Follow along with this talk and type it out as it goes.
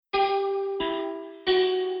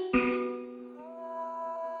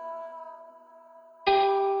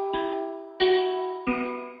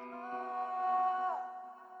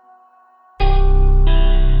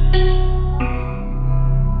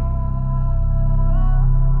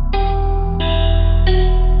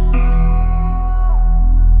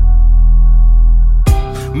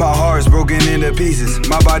broken into pieces.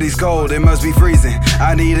 My body's cold, it must be freezing.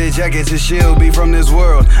 I need a jacket to shield me from this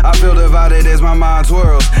world. I feel divided as my mind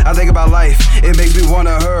twirls. I think about life, it makes me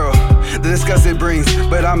wanna hurl the disgust it brings,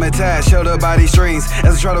 but I'm attached, held up by these strings.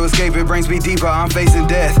 As I try to escape, it brings me deeper. I'm facing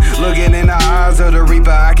death, looking in the eyes of the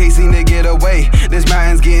reaper. I can't seem to get away, this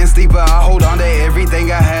mountain's getting steeper. I hold on to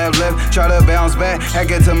everything I have left, try to bounce back.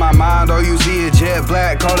 Hack it to my mind, all you see is jet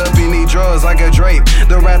black. Caught up in these drugs like a drape.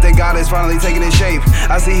 The wrath that God is finally taking its shape.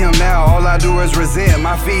 I see him now, all I do is resent.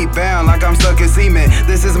 My feet bound like I'm stuck in cement.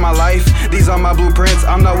 This is my life, these are my blueprints.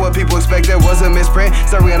 I'm not what people expect, there was a misprint.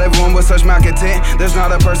 Sorry at everyone with such malcontent. There's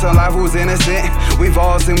not a person alive who's innocent. We've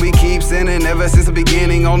all sinned, we keep sinning. Ever since the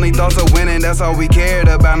beginning, only thoughts of winning. That's all we cared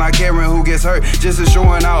about, not caring who gets hurt. Just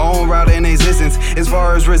assuring our own route in existence. As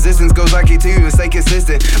far as resistance goes, I continue to stay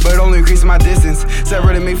consistent, but only increase my distance.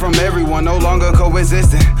 Separating me from everyone, no longer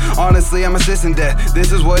coexisting. Honestly, I'm assisting death,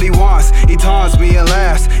 this is what he wants. He taunts me and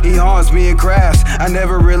laughs, he haunts me and crafts. I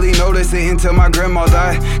never really noticed it until my grandma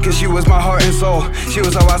died, cause she was my heart and soul, she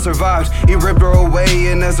was how I survived. He ripped her away,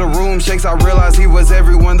 and as the room shakes, I realize he was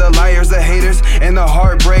everyone. The liars, the haters, and the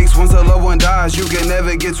heartbreaks. Once a loved one dies, you can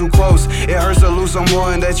never get too close. It hurts to lose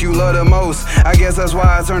someone that you love the most. I guess that's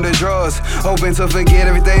why I turned to drugs, hoping to forget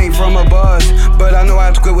everything from a buzz. But I know I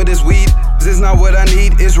have to quit with this weed. It's not what I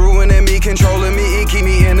need, it's ruining me, controlling me. It keep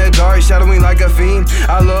me in the dark, shadowing like a fiend.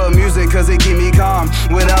 I love music cause it keep me calm.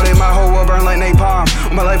 Without it, my whole world burn like napalm.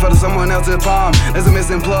 My life out of someone else's palm. There's a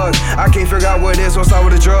missing plug, I can't figure out what it is, so I start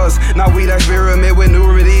with the drugs. Now weed, I experiment with new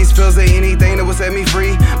remedies. Feels like anything that will set me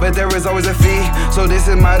free, but there is always a fee. So this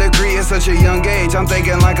is my degree, at such a young age. I'm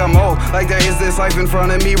thinking like I'm old, like there is this life in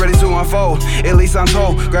front of me ready to unfold. At least I'm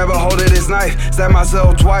told, grab a hold of this knife, stab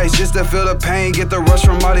myself twice just to feel the pain, get the rush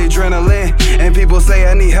from all the adrenaline. And people say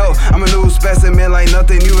I need help, I'm a new specimen like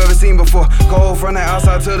nothing you've ever seen before. Cold from the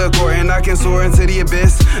outside to the core, and I can soar into the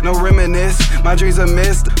abyss. No reminisce, my dreams are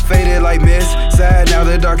mist, faded like mist. Sad now,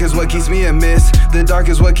 the dark is what keeps me amiss. The dark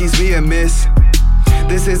is what keeps me amiss.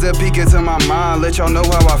 This is a peek into my mind, let y'all know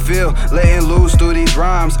how I feel. Letting loose through these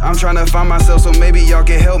rhymes, I'm trying to find myself, so maybe y'all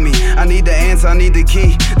can help me. I need the answer, I need the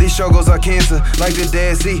key. These struggles are cancer, like the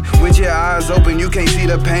Dead Sea. With your eyes open, you can't see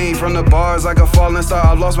the pain. From the bars like a falling star,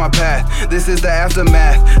 I lost my path. This is the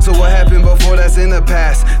aftermath, so what happened before, that's in the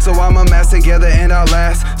past. So I'ma mask together and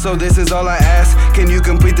outlast, so this is all I ask. Can you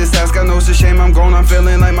complete this task? I know it's a shame I'm grown, I'm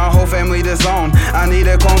feeling like my whole family disowned. I need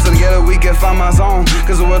a clone so together we can find my zone,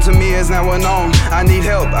 cause the world to me is now unknown. I need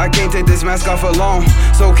help, I can't take this mask off alone.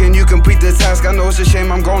 So can you complete this task? I know it's a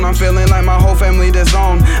shame I'm grown, I'm feeling like my whole family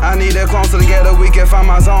disowned. I need a clone so together we can find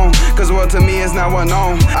my zone, cause the world to me is now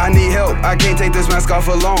unknown. I need help, I can't take this mask off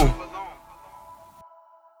alone.